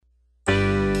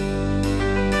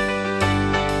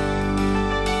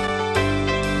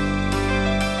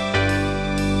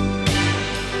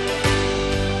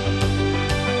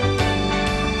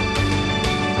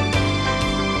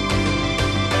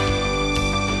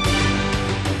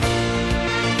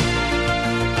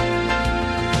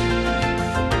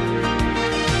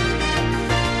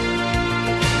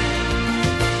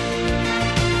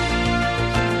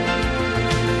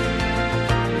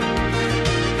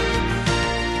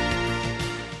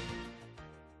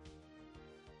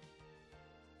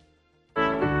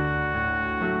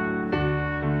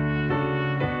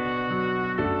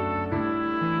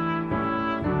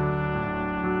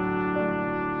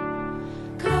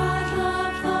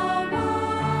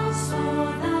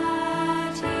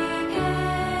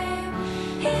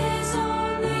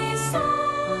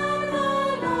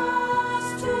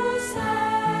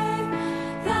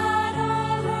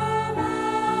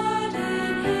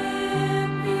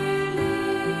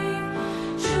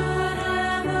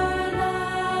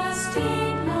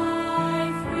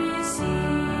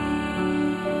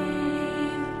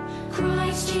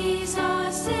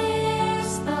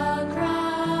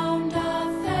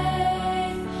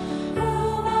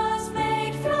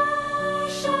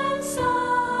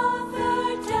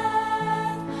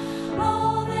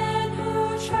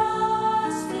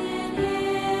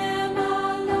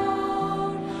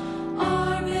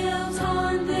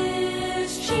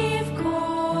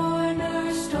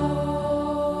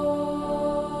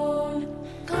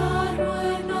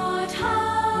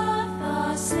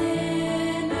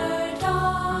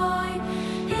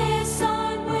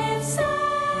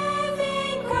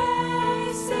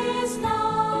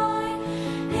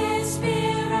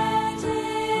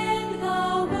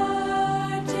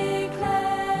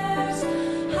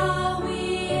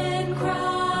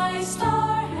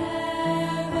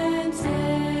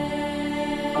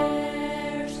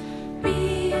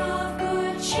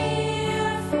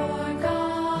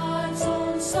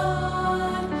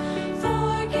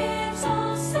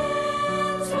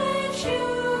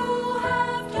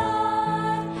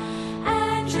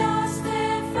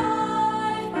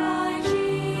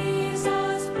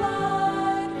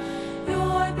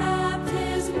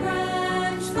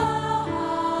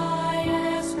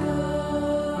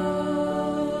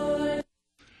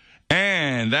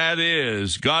and that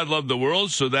is God Loved the World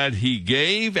So That He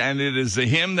Gave, and it is the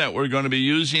hymn that we're going to be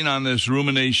using on this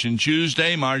Rumination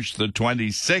Tuesday, March the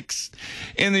 26th,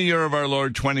 in the year of our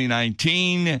Lord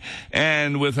 2019,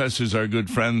 and with us is our good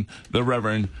friend, the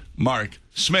Reverend Mark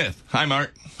Smith. Hi,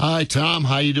 Mark. Hi, Tom.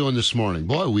 How you doing this morning?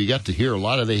 Boy, we got to hear a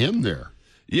lot of the hymn there.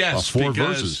 Yes, 4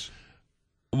 verses.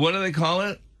 What do they call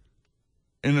it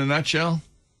in a nutshell?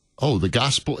 Oh, the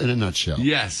gospel in a nutshell.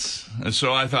 Yes. And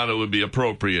so I thought it would be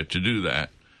appropriate to do that.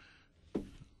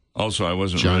 Also, I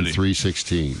wasn't John ready.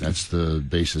 3:16. That's the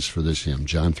basis for this hymn,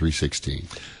 John 3:16.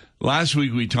 Last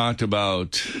week we talked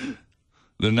about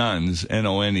the nuns,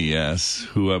 N-O-N-E-S,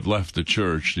 who have left the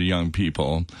church, the young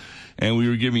people, and we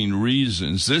were giving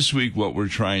reasons. This week what we're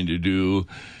trying to do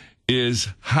is,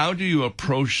 how do you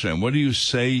approach them? What do you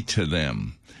say to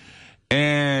them?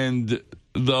 And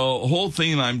the whole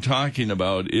thing I'm talking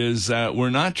about is that we're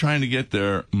not trying to get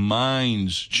their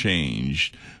minds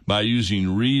changed by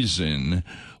using reason.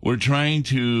 We're trying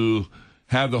to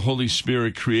have the Holy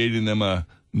Spirit creating them a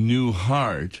new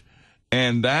heart,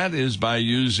 and that is by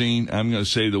using, I'm going to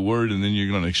say the word and then you're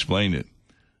going to explain it,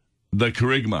 the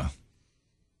kerygma.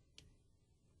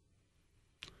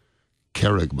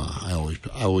 Kerygma.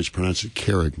 I always pronounce it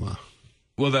kerygma.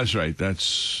 Well, that's right.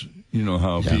 That's, you know,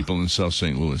 how people in South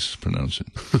St. Louis pronounce it.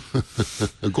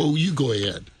 You go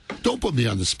ahead. Don't put me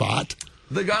on the spot.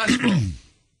 The gospel.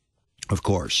 Of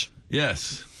course.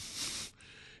 Yes.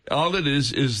 All it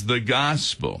is the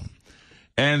gospel.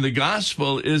 And the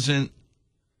gospel isn't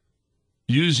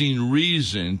using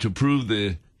reason to prove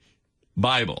the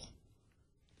Bible.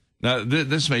 Now,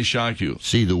 this may shock you.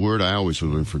 See, the word I always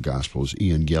learn for gospel is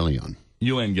evangelion.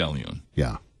 Evangelion.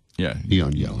 Yeah. Yeah.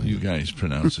 Evangelion. You guys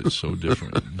pronounce it so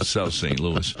different. South St.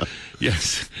 Louis.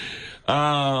 Yes.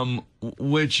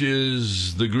 Which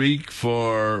is the Greek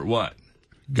for what?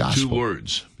 Gospel. 2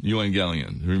 words.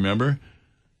 Evangelion. Remember?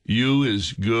 Eu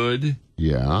is good.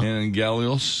 Yeah. And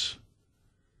angelios.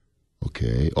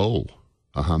 Okay. Oh.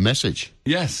 Message.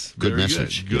 Yes. Good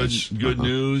message. Good, yes. good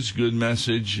news, good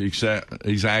message.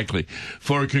 Exactly.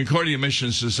 For Concordia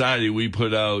Mission Society, we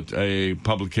put out a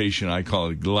publication, I call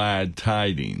it Glad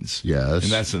Tidings. Yes.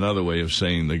 And that's another way of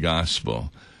saying the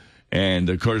gospel. And,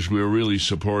 of course, we're really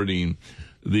supporting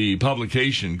the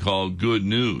publication called Good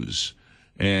News.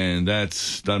 And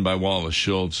that's done by Wallace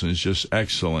Schultz, and it's just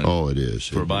excellent. Oh, it is.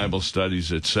 For Bible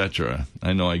studies, etc.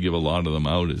 I know I give a lot of them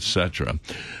out, etc.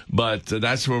 But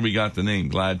that's where we got the name.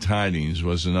 Glad Tidings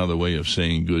was another way of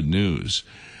saying good news.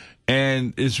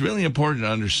 And it's really important to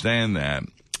understand that,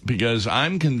 because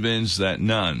I'm convinced that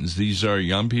nuns, these are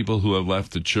young people who have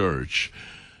left the church,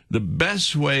 the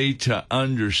best way to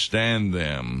understand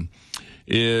them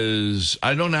is,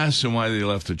 I don't ask them why they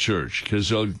left the church,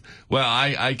 because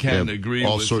I can't agree with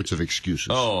all sorts of excuses.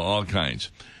 Oh, all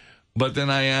kinds. But then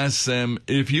I ask them,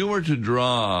 if you were to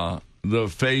draw the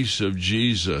face of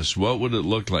Jesus, what would it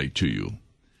look like to you?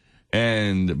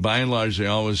 And by and large, they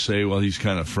always say, well, he's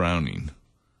kind of frowning.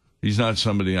 He's not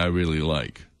somebody I really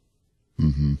like.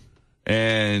 Mm-hmm.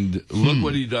 And look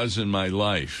what he does in my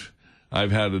life.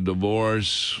 I've had a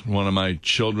divorce. One of my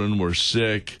children were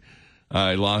sick.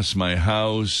 I lost my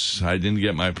house. I didn't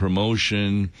get my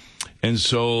promotion. And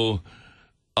so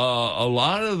a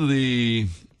lot of the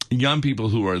young people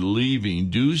who are leaving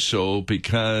do so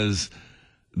because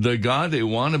the God they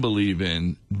want to believe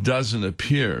in doesn't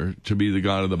appear to be the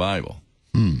God of the Bible.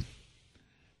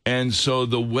 And so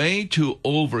the way to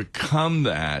overcome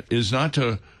that is not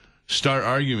to start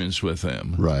arguments with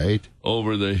them. Right.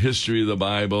 Over the history of the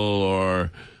Bible,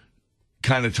 or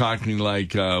kind of talking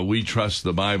like we trust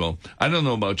the Bible. I don't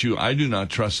know about you. I do not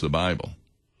trust the Bible.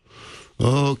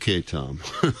 Okay, Tom.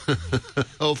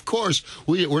 Of course,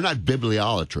 we're not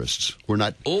bibliolatrists. We're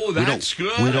not. Oh, that's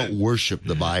good. We don't worship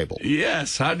the Bible.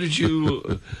 Yes. How did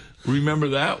you remember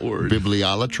that word?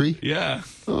 Bibliolatry? Yeah.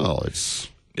 Oh, it's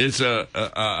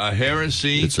a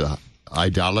heresy. It's a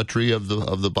idolatry of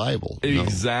the Bible.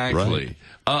 Exactly. No, right.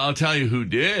 I'll tell you who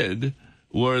did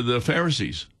were the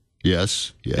Pharisees.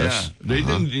 Yes. Yeah, they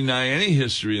didn't deny any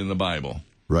history in the Bible.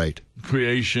 Right.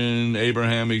 Creation,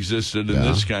 Abraham existed, and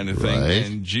this kind of thing. Right.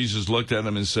 And Jesus looked at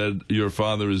him and said, your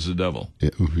father is the devil.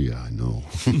 Yeah, I know.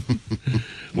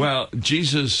 Well,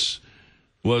 Jesus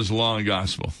was law and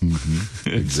gospel. Mm-hmm.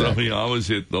 And so Exactly. he always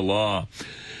hit the law.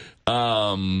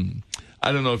 I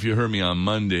don't know if you heard me on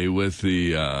Monday with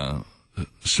the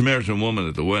Samaritan woman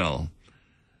at the well,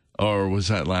 or was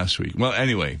that last week? Well,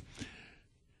 anyway,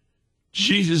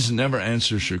 Jesus never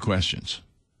answers your questions.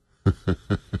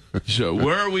 So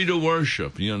where are we to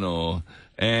worship,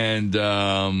 And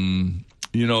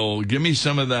give me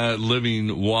some of that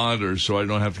living water so I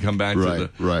don't have to come back to the...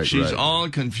 Right, She's all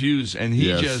confused, and he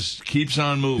just keeps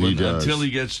on moving until he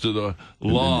gets to the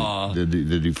law.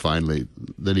 Then he finally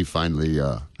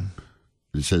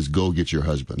it says, go get your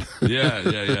husband. Yeah.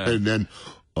 And then,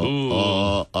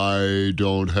 I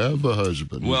don't have a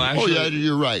husband. Well, actually,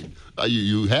 you're right.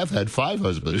 You have had 5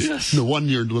 husbands. Yes. The one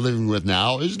you're living with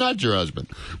now is not your husband.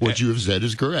 What you have said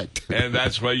is correct. And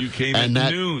that's why you came at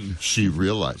noon. She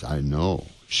realized, I know.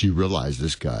 She realized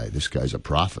this guy's a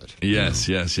prophet. Yes.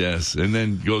 And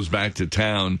then goes back to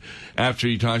town after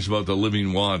he talks about the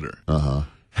living water. Uh-huh.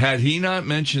 Had he not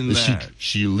mentioned that...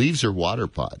 She leaves her water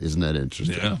pot. Isn't that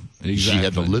interesting? Yeah, exactly. She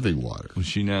had the living water.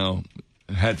 She now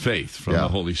had faith from the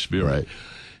Holy Spirit. Right.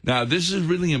 Now, this is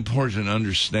really important to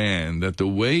understand that the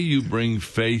way you bring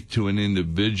faith to an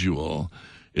individual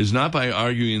is not by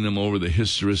arguing them over the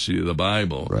historicity of the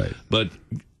Bible, right, but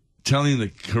telling the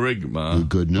kerygma,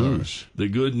 the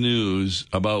good news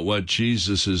about what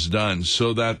Jesus has done,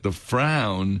 so that the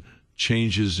frown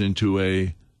changes into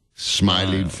a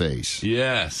smiling face.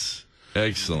 Yes.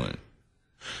 Excellent.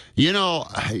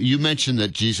 You mentioned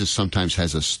that Jesus sometimes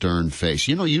has a stern face.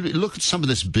 You look at some of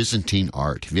this Byzantine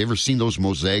art. Have you ever seen those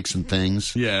mosaics and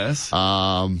things? Yes.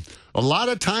 A lot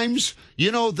of times, they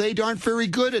aren't very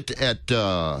good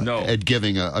at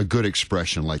giving a good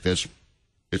expression like this.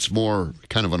 It's more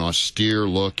kind of an austere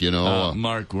look,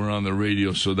 Mark, we're on the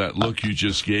radio, so that look you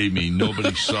just gave me,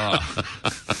 nobody saw.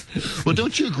 Well,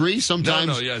 don't you agree sometimes?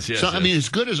 No, yes. I mean, as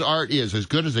good as art is, as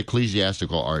good as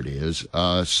ecclesiastical art is,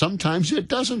 sometimes it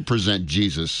doesn't present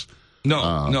Jesus.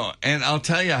 No. And I'll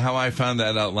tell you how I found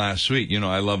that out last week.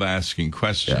 I love asking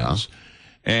questions. Yeah.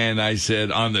 And I said,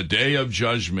 on the day of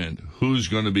judgment, who's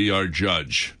going to be our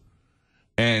judge?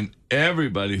 And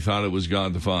everybody thought it was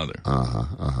God the Father.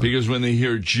 Because when they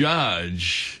hear Judgment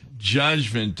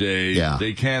Day,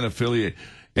 they can't affiliate.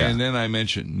 Yeah. And then I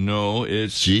mentioned, no,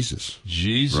 it's Jesus.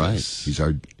 Right.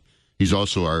 He's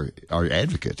also our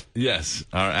advocate. Yes,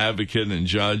 our advocate and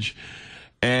judge.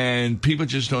 And people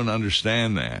just don't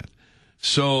understand that.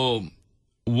 So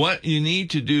what you need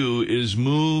to do is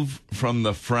move from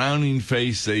the frowning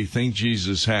face they think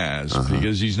Jesus has,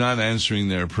 because he's not answering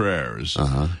their prayers,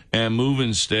 and move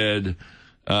instead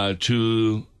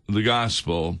to the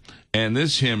gospel. And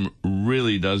this hymn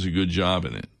really does a good job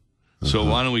in it. So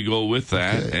why don't we go with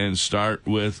that and start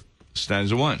with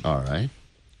stanza 1. All right.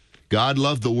 God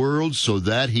loved the world so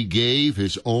that he gave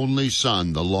his only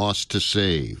Son, the lost to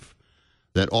save,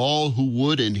 that all who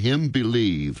would in him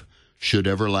believe should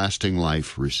everlasting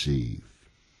life receive.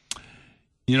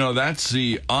 That's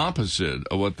the opposite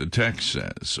of what the text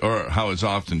says, or how it's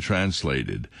often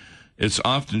translated. It's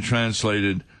often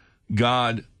translated,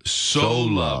 God so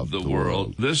loved the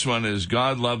world. This one is,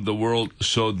 God loved the world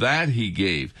so that he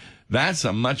gave. That's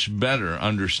a much better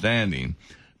understanding,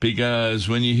 because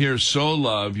when you hear so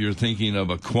love, you're thinking of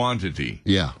a quantity.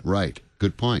 Yeah, right.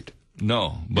 Good point.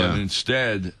 No, but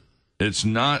instead, it's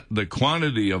not the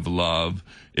quantity of love.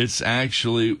 It's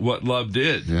actually what love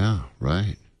did. Yeah,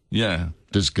 right. Yeah.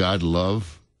 Does God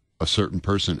love a certain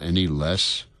person any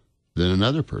less than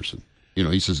another person?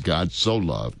 He says God so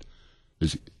loved.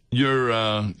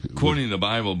 You're quoting the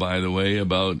Bible, by the way,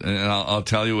 about, and I'll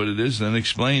tell you what it is, then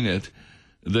explain it,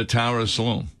 the Tower of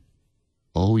Siloam.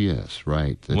 Oh, yes,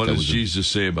 right. What does Jesus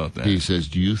say about that? He says,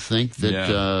 do you think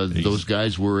that those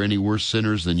guys were any worse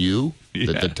sinners than you?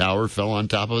 Yeah. That the tower fell on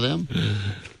top of them?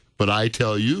 But I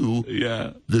tell you,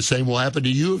 the same will happen to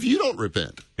you if you don't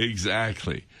repent.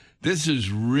 Exactly. This is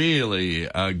really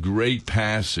a great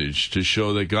passage to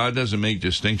show that God doesn't make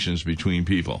distinctions between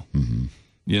people.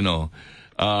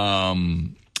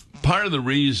 Part of the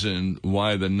reason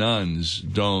why the nuns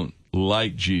don't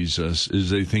like Jesus is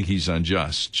they think he's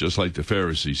unjust, just like the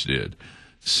Pharisees did,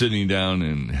 sitting down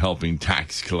and helping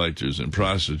tax collectors and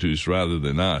prostitutes rather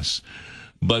than us.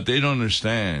 But they don't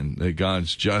understand that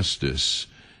God's justice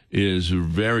is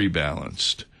very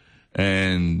balanced,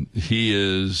 and he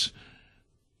is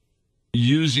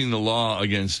using the law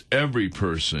against every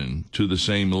person to the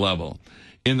same level.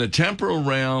 In the temporal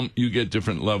realm, you get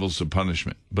different levels of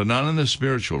punishment, but not in the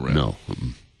spiritual realm. No.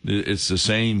 It's the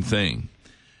same thing.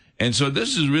 And so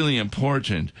this is really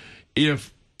important.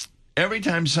 If every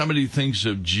time somebody thinks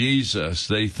of Jesus,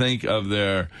 they think of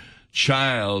their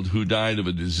child who died of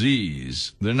a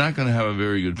disease, they're not going to have a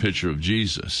very good picture of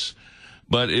Jesus.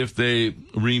 But if they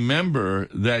remember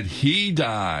that he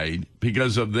died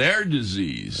because of their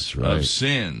disease of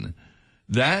sin,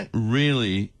 that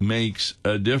really makes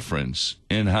a difference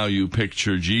in how you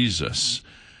picture Jesus.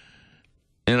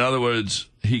 In other words,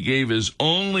 he gave his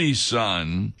only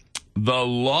Son, the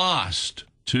lost,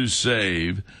 to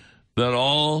save, that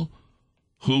all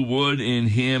who would in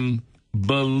him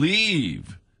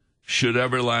believe should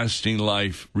everlasting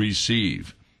life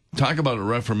receive. Talk about a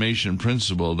Reformation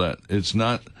principle that it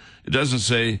doesn't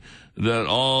say that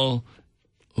all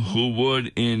who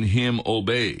would in him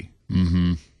obey.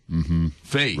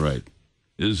 Faith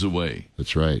is the way.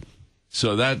 That's right.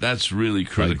 So that's really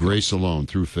critical. By grace alone,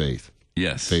 through faith.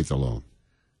 Yes. Faith alone.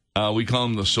 We call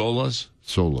them the solas.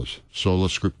 Solas. Sola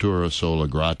scriptura, sola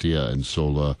gratia, and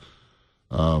sola...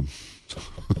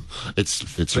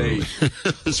 it's early.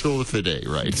 Sola fide,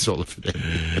 right? Sola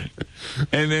fide.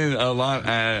 And then a lot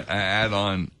add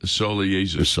on sola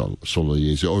Jesus. Sola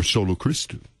Jesus, or solo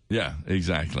Christu. Yeah,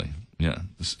 exactly. Yeah,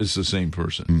 it's the same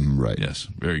person. Right. Yes,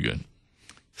 very good.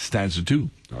 Stanza 2.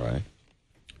 All right.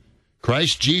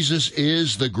 Christ Jesus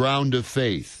is the ground of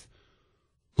faith,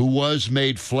 who was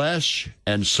made flesh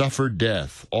and suffered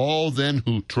death. All then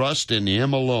who trust in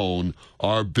him alone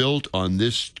are built on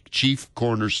this chief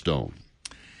cornerstone.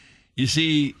 You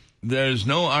see, there's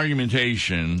no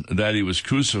argumentation that he was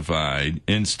crucified.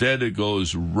 Instead, it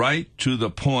goes right to the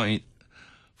point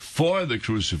for the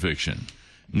crucifixion,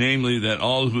 namely that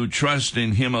all who trust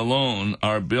in him alone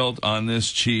are built on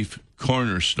this chief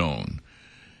cornerstone.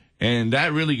 And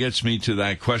that really gets me to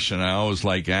that question I always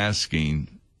like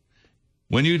asking.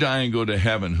 When you die and go to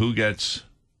heaven, who gets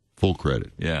full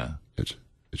credit? Yeah.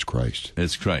 It's Christ.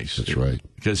 It's Christ. That's right.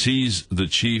 Because he's the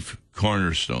chief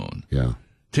cornerstone. Yeah.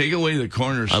 Take away the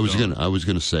cornerstone. I was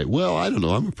gonna say, well, I don't know.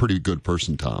 I'm a pretty good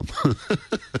person, Tom.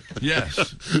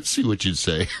 Yes. See what you'd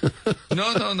say.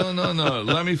 No.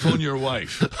 Let me phone your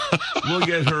wife. We'll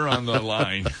get her on the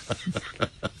line.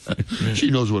 She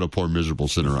knows what a poor, miserable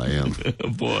sinner I am.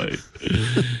 Boy.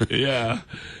 Yeah.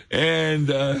 And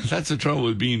that's the trouble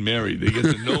with being married. They get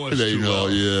to know us They too know,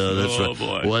 well. yeah, that's right.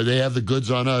 Boy. Boy, they have the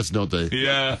goods on us, don't they?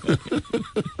 Yeah.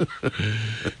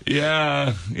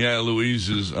 Yeah, Louise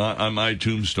is on my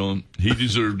tombstone. He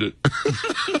deserved it.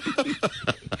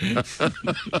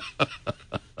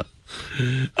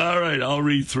 All right, I'll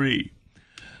read 3.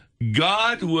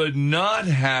 God would not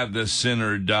have the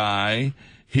sinner die.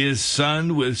 His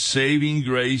Son with saving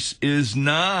grace is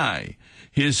nigh.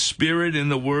 His Spirit in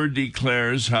the Word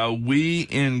declares how we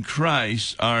in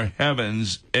Christ are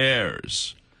heaven's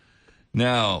heirs.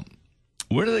 Now,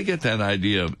 where do they get that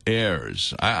idea of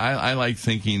heirs? I like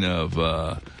thinking of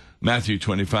Matthew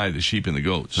 25, the sheep and the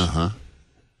goats.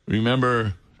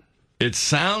 Remember, it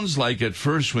sounds like at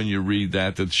first when you read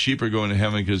that the sheep are going to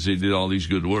heaven because they did all these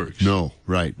good works. No,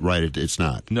 right. It's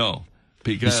not. No,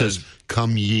 because... He says,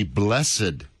 come ye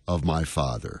blessed of my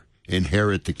Father.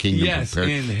 Inherit the kingdom. Yes,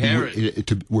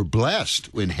 inherit. We're blessed.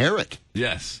 Inherit.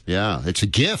 Yes. Yeah, it's a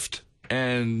gift.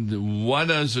 And what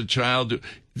does a child do?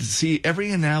 See,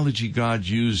 every analogy God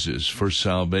uses for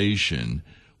salvation,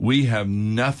 we have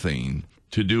nothing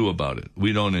to do about it.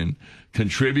 We don't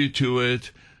contribute to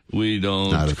it. We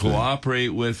don't cooperate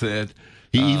with it.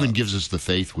 He even gives us the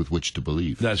faith with which to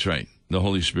believe. That's right. The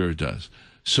Holy Spirit does.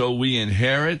 So we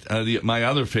inherit. My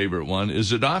other favorite one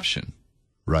is adoption.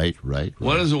 Right.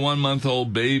 What does a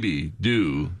 1-month-old baby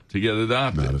do to get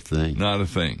adopted? Not a thing. Not a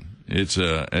thing. It's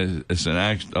an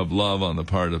act of love on the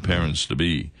part of parents to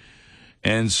be.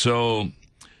 And so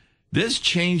this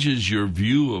changes your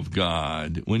view of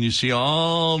God when you see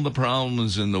all the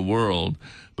problems in the world,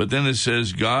 but then it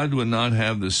says God would not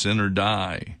have the sinner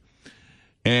die.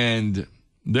 And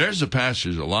there's a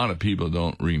passage a lot of people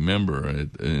don't remember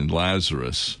in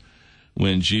Lazarus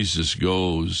when Jesus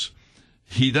goes.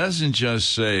 He doesn't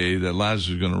just say that Lazarus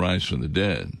is going to rise from the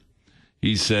dead.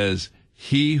 He says,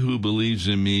 he who believes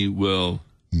in me will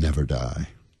never die.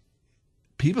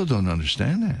 People don't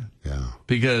understand that. Yeah.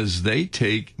 Because they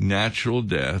take natural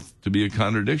death to be a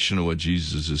contradiction of what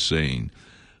Jesus is saying.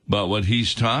 But what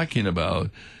he's talking about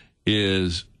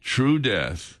is true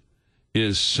death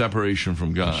is separation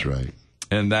from God. That's right.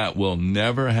 And that will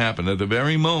never happen. At the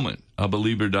very moment a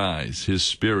believer dies, his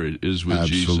spirit is with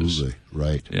Jesus. Absolutely.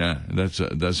 Right. Yeah, that's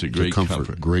a great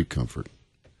comfort. Great comfort.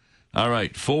 All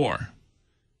right, 4.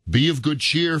 Be of good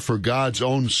cheer, for God's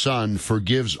own Son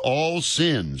forgives all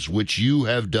sins which you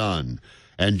have done,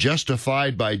 and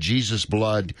justified by Jesus'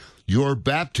 blood, your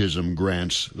baptism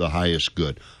grants the highest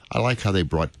good. I like how they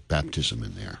brought baptism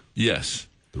in there. Yes.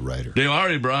 The writer. They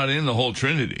already brought in the whole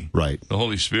Trinity. Right. The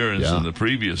Holy Spirit is in the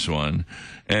previous one.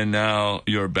 And now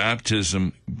your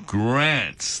baptism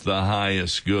grants the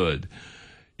highest good.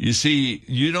 You see,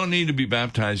 you don't need to be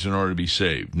baptized in order to be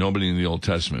saved. Nobody in the Old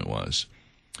Testament was.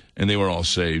 And they were all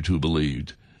saved who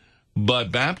believed. But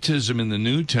baptism in the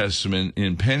New Testament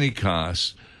in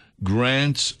Pentecost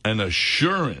grants an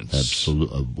assurance.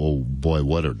 Absolutely. Oh, boy,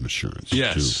 what an assurance.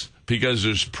 Yes, too. Because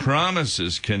there's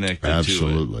promises connected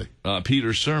Absolutely. to it.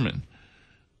 Peter's sermon.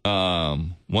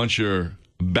 once you're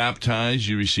baptized,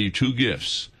 you receive two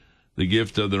gifts: the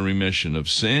gift of the remission of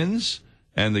sins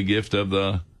and the gift of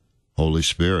the Holy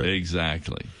Spirit.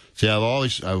 Exactly. See, I've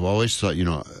always thought,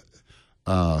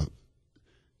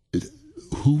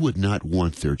 who would not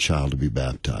want their child to be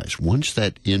baptized? Once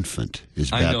that infant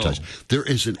is baptized, there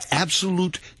is an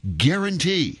absolute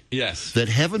guarantee that,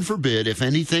 heaven forbid, if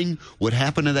anything would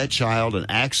happen to that child, an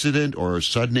accident or a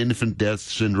sudden infant death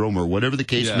syndrome or whatever the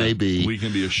case may be, we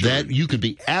can be assured that you can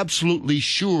be absolutely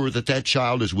sure that that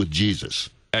child is with Jesus.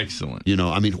 Excellent.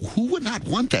 Who would not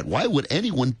want that? Why would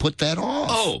anyone put that off?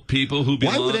 Oh, people who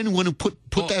belong... Why would anyone put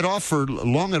that off for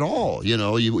long at all? You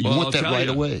want that right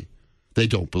away. They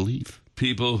don't believe.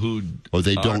 People who... Or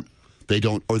they don't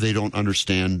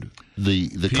understand the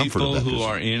comfort of baptism. People who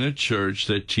are in a church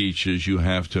that teaches you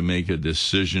have to make a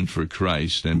decision for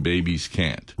Christ and babies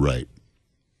can't. Right.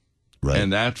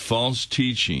 And that false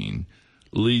teaching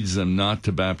leads them not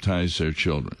to baptize their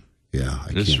children. Yeah,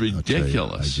 it's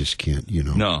ridiculous. I just can't,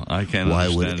 No, I can't why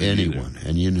understand would anyone? Either.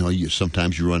 And,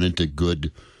 sometimes you run into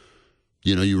good...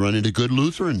 you run into good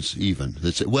Lutherans even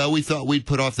that say, well, we thought we'd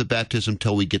put off the baptism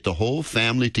till we get the whole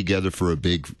family together for a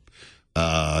big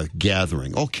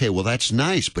gathering. Okay, well, that's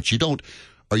nice, but you don't.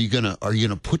 Are you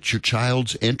gonna put your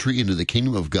child's entry into the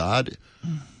kingdom of God?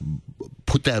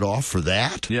 Put that off for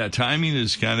that? Yeah, timing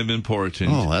is kind of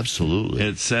important. Oh, absolutely.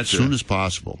 It's set as soon as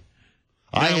possible.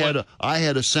 I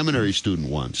had a seminary student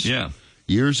once. Yeah.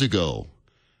 Years ago,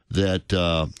 that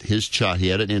his child, he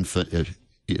had an infant.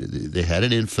 They had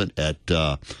an infant at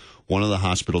one of the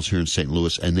hospitals here in St.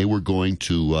 Louis, and they were going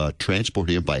to transport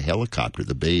him by helicopter,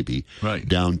 the baby,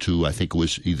 down to I think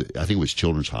it was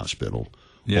Children's Hospital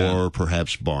or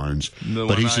perhaps Barnes.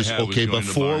 But he says, okay,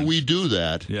 before we do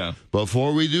that,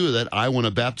 I want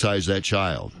to baptize that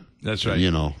child. That's right.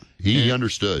 He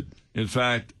understood. In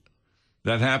fact,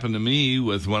 that happened to me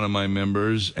with one of my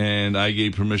members, and I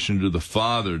gave permission to the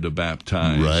father to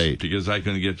baptize because I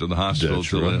couldn't get to the hospital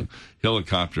until the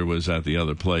helicopter was at the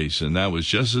other place, and that was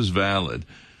just as valid.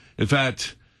 In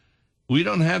fact, we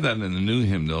don't have that in the new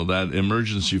hymnal, that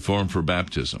emergency form for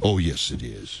baptism. Oh, yes, it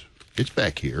is. It's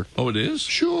back here. Oh, it is?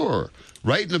 Sure.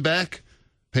 Right in the back,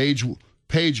 page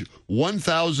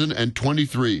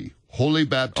 1023, Holy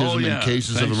Baptism in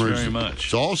Cases of Emergency. Very much.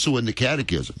 It's also in the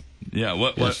Catechism. Yeah,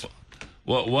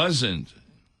 What wasn't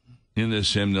in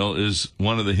this hymnal is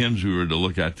one of the hymns we were to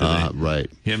look at today. Right.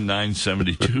 Hymn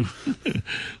 972.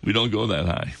 We don't go that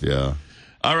high. Yeah.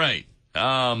 All right.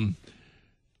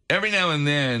 Every now and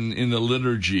then in the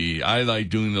liturgy, I like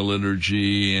doing the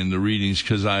liturgy and the readings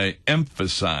because I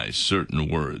emphasize certain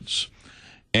words.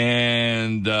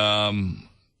 And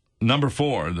number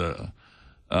 4, the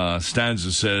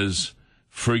stanza says,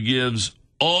 forgives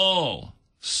all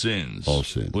sins. All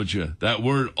sins. That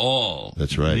word all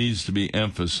that's right. needs to be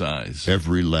emphasized.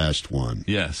 Every last one.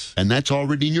 Yes. And that's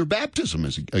already in your baptism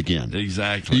again.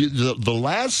 Exactly. The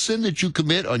last sin that you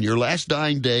commit on your last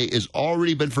dying day has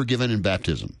already been forgiven in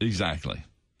baptism. Exactly.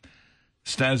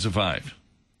 Stanza 5.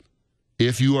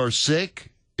 If you are sick,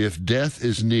 if death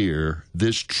is near,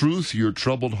 this truth your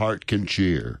troubled heart can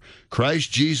cheer.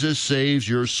 Christ Jesus saves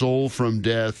your soul from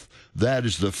death. That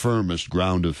is the firmest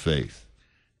ground of faith.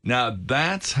 Now,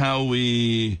 that's how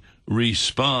we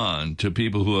respond to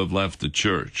people who have left the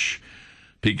church.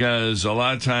 Because a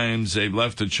lot of times they've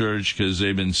left the church because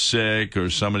they've been sick or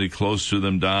somebody close to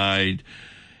them died.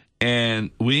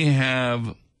 And we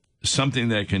have something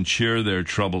that can cheer their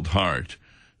troubled heart,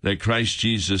 that Christ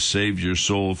Jesus saved your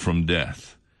soul from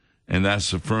death. And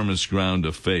that's the firmest ground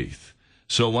of faith.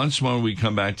 So once more we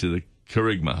come back to the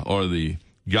kerygma, or the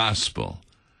gospel.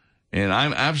 And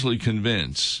I'm absolutely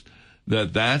convinced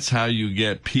that that's how you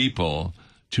get people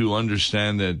to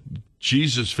understand that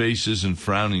Jesus' face isn't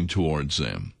frowning towards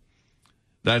them.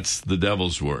 That's the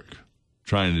devil's work,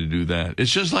 trying to do that.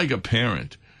 It's just like a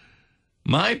parent.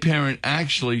 My parent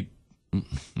actually,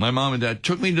 my mom and dad,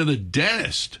 took me to the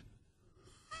dentist.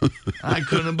 I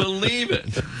couldn't believe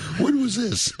it. When was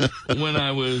this? When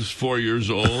I was 4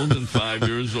 years old and 5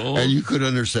 years old. And you could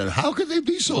understand, how could they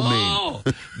be so mean?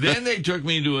 Then they took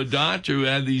me to a doctor who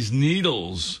had these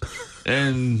needles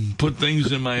and put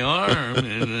things in my arm,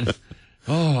 and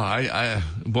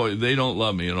boy, they don't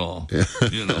love me at all.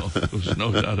 There's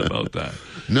no doubt about that.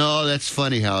 No, that's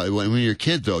funny how when you're a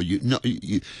kid though,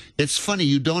 it's funny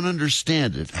you don't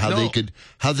understand it how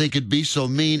they could be so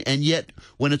mean, and yet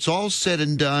when it's all said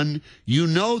and done, you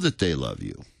know that they love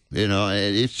you.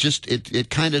 It's just it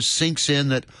kind of sinks in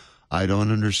that I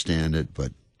don't understand it,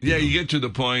 but you get to the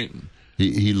point.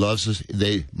 He loves us.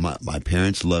 My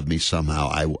parents love me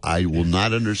somehow. I will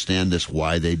not understand this,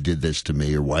 why they did this to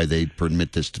me or why they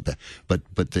permit this to be.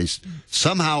 But they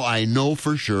somehow, I know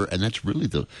for sure, and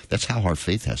that's how our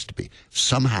faith has to be.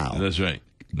 Somehow. That's right.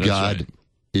 God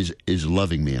is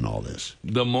loving me in all this.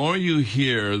 The more you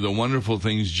hear the wonderful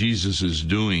things Jesus is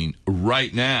doing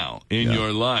right now in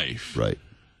your life, right,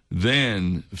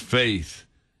 then faith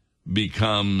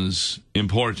becomes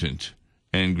important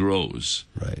and grows.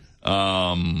 Right.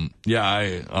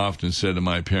 I often said to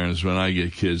my parents, when I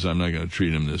get kids, I'm not going to treat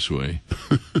them this way.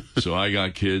 So I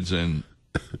got kids, and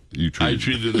I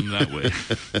treated them that way.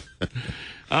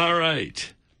 All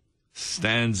right.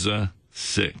 Stanza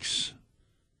 6.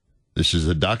 This is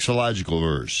the doxological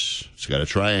verse. It's got a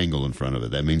triangle in front of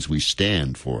it. That means we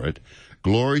stand for it.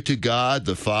 Glory to God,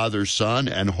 the Father, Son,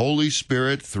 and Holy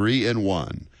Spirit, 3 in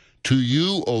 1. To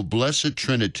you, O blessed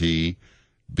Trinity,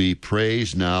 be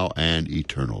praised now and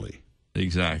eternally.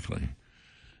 Exactly.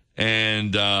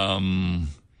 And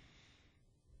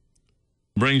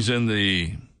brings in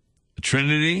the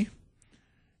Trinity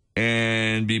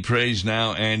and be praised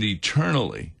now and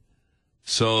eternally.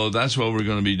 So that's what we're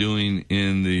going to be doing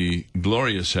in the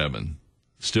glorious heaven,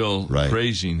 still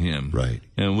praising him. Right.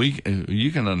 And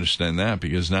you can understand that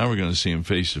because now we're going to see him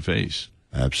face to face.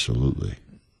 Absolutely.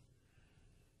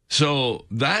 So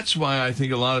that's why I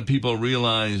think a lot of people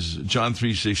realize John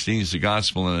 3:16 is the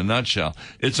gospel in a nutshell.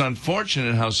 It's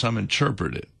unfortunate how some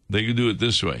interpret it. They could do it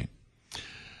this way.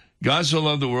 God so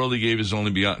loved the world, he gave his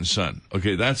only begotten son.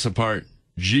 Okay, that's the part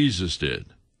Jesus did.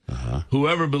 Uh-huh.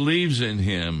 Whoever believes in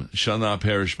him shall not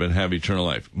perish but have eternal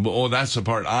life. Oh, that's the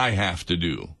part I have to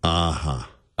do. Uh-huh.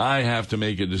 I have to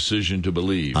make a decision to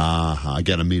believe. Uh-huh. I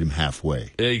got to meet him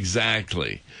halfway.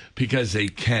 Exactly. Because they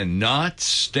cannot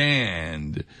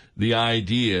stand the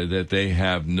idea that they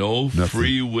have no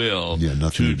free will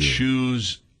to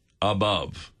choose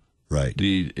above. Right.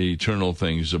 The eternal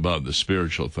things above the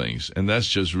spiritual things. And that's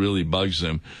just really bugs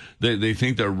them. They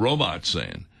think they're robots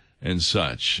then and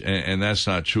such. And that's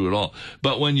not true at all.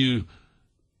 But when you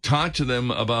talk to them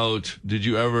about, did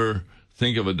you ever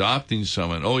think of adopting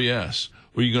someone? Oh, yes.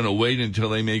 Were you going to wait until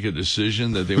they make a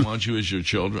decision that they want you as your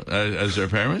children, as their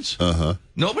parents? Uh-huh.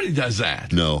 Nobody does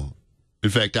that. No. In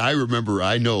fact, I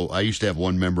used to have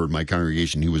one member in my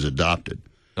congregation. He was adopted.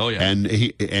 Oh, yeah.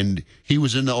 And he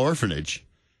was in the orphanage.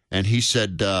 And he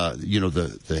said,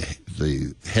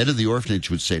 the head of the orphanage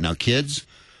would say, now, kids,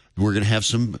 we're going to have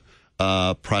some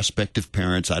prospective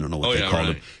parents, I don't know what they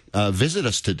call them, visit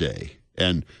us today.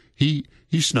 And he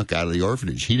snuck out of the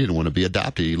orphanage. He didn't want to be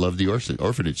adopted. He loved the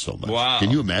orphanage so much. Wow.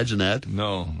 Can you imagine that?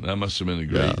 No, that must have been a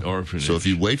great orphanage. So if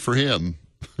you wait for him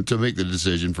to make the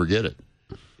decision, forget it.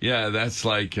 Yeah, that's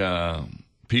like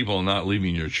people not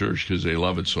leaving your church because they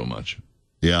love it so much.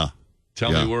 Yeah.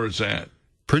 Tell me where it's at.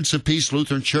 Prince of Peace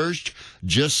Lutheran Church,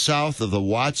 just south of the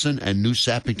Watson and New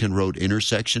Sappington Road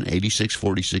intersection,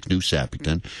 8646 New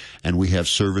Sappington. And we have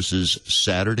services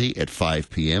Saturday at 5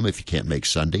 p.m. if you can't make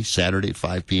Sunday, Saturday at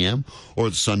 5 p.m., or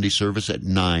the Sunday service at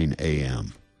 9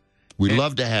 a.m. We'd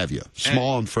love to have you.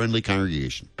 Small and friendly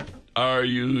congregation. Are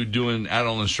you doing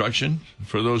adult instruction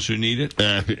for those who need it?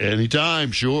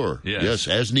 Anytime, sure. Yes,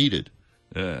 as needed.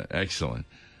 Excellent.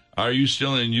 Are you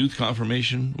still in youth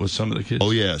confirmation with some of the kids?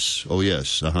 Oh, yes.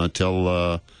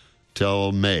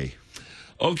 Till May.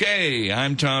 Okay,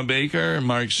 I'm Tom Baker,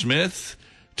 Mark Smith.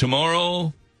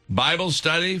 Tomorrow, Bible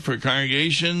study for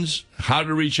congregations, how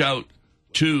to reach out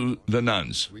to the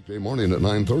nuns. Weekday morning at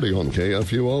 9:30 on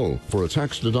KFUO. For a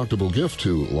tax-deductible gift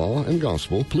to Law and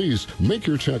Gospel, please make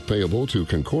your check payable to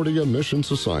Concordia Mission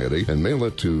Society and mail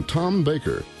it to Tom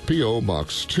Baker, P.O.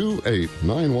 Box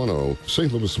 28910,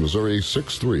 St. Louis, Missouri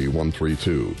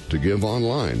 63132. To give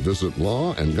online, visit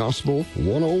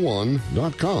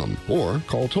lawandgospel101.com or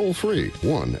call toll-free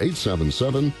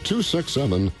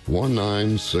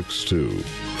 1-877-267-1962.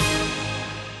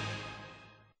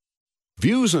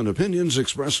 Views and opinions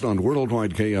expressed on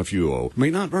Worldwide KFUO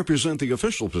may not represent the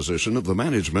official position of the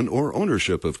management or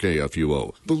ownership of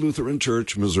KFUO, the Lutheran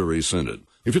Church Missouri Synod.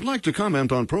 If you'd like to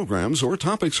comment on programs or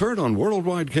topics heard on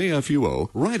Worldwide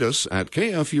KFUO, write us at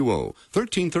KFUO,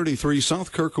 1333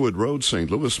 South Kirkwood Road,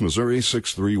 St. Louis, Missouri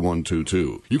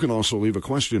 63122. You can also leave a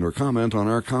question or comment on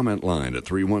our comment line at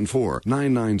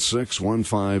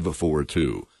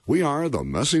 314-996-1542. We are the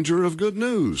messenger of good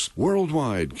news,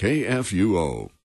 Worldwide KFUO.